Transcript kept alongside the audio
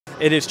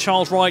it is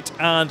Charles Wright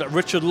and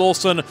Richard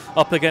Lawson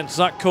up against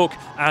Zach Cook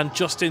and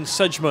Justin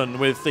Sedgman,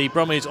 with the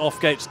Brummies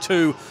off gates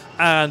 2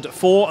 and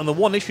 4. And the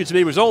one issue to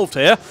be resolved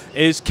here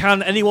is,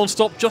 can anyone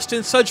stop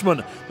Justin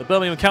Sedgman, the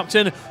Birmingham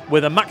captain,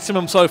 with a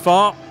maximum so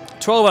far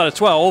 12 out of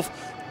 12.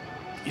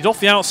 He's off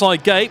the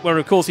outside gate, where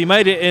of course he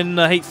made it in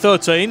heat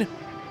 13.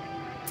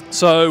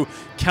 So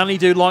can he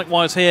do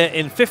likewise here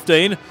in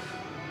 15?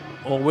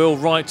 Or will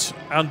Wright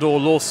and or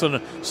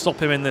Lawson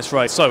stop him in this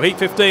race? So heat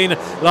 15,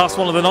 last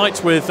one of the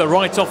night, with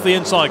Wright off the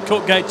inside,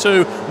 Cook gate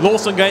 2,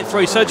 Lawson gate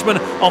 3, Sedgman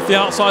off the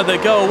outside. They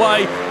go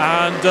away,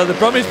 and the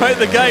Brummies make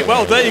the gate.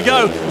 Well, there you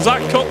go.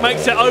 Zach Cook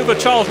makes it over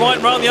Charles Wright,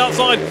 and round the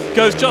outside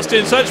goes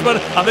Justin Sedgman.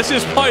 And this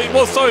is why it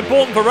was so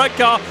important for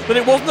Redcar that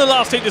it wasn't the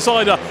last heat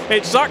decider.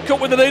 It's Zach Cook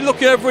with the lead,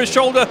 looking over his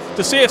shoulder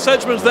to see if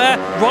Sedgman's there.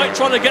 Wright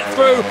trying to get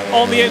through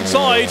on the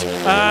inside,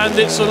 and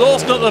it's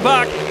Lawson at the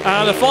back,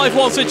 and a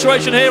 5-1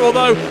 situation here,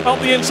 although up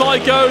the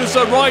inside goes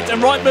Wright,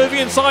 and Wright moving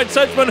inside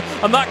Sedgman,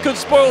 and that could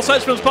spoil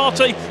Sedgman's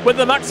party with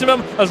the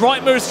maximum as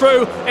Wright moves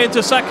through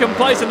into second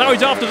place, and now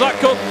he's after Zach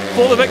Cook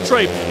for the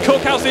victory.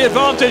 Cook has the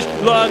advantage,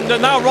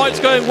 and now Wright's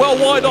going well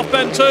wide off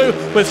bend 2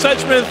 with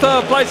Sedgman in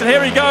third place, and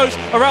here he goes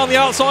around the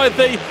outside,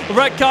 the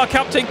Redcar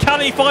captain. Can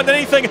he find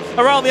anything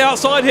around the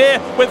outside here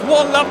with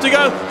 1 lap to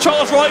go?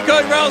 Charles Wright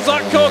going round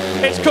Zach Cook.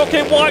 It's Cook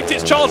in white,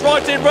 it's Charles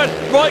Wright in red.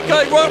 Wright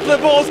going right for the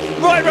balls,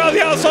 right round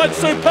the outside.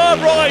 Superb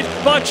ride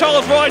by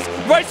Charles Wright.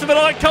 Race of the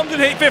night comes in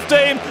heat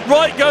 15.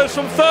 Wright goes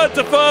from 3rd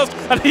to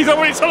 1st, and he's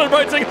already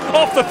celebrating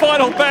off the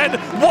final bend.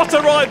 What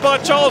a ride by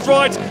Charles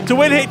Wright to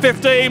win heat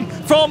 15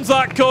 from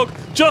Zach Cook.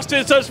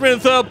 Justin Sedgman in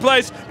 3rd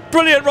place.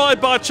 Brilliant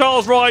ride by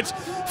Charles Wright.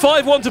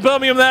 5-1 to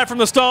Birmingham there from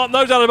the start,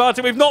 no doubt about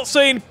it. We've not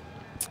seen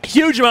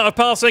huge amount of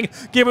passing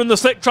given the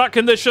slick track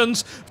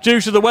conditions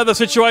due to the weather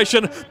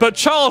situation, but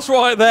Charles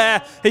Wright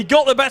there, he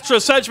got the better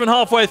of Sedgman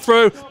halfway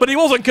through, but he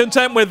wasn't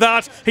content with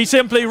that. He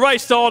simply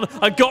raced on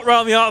and got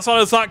round the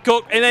outside of Zach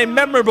Cook in a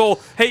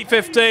memorable heat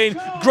 15.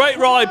 Great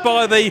ride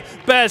by the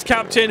Bears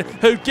captain,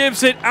 who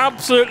gives it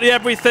absolutely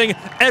everything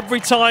every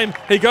time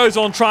he goes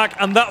on track,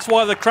 and that's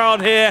why the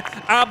crowd here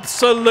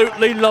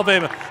absolutely love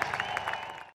him.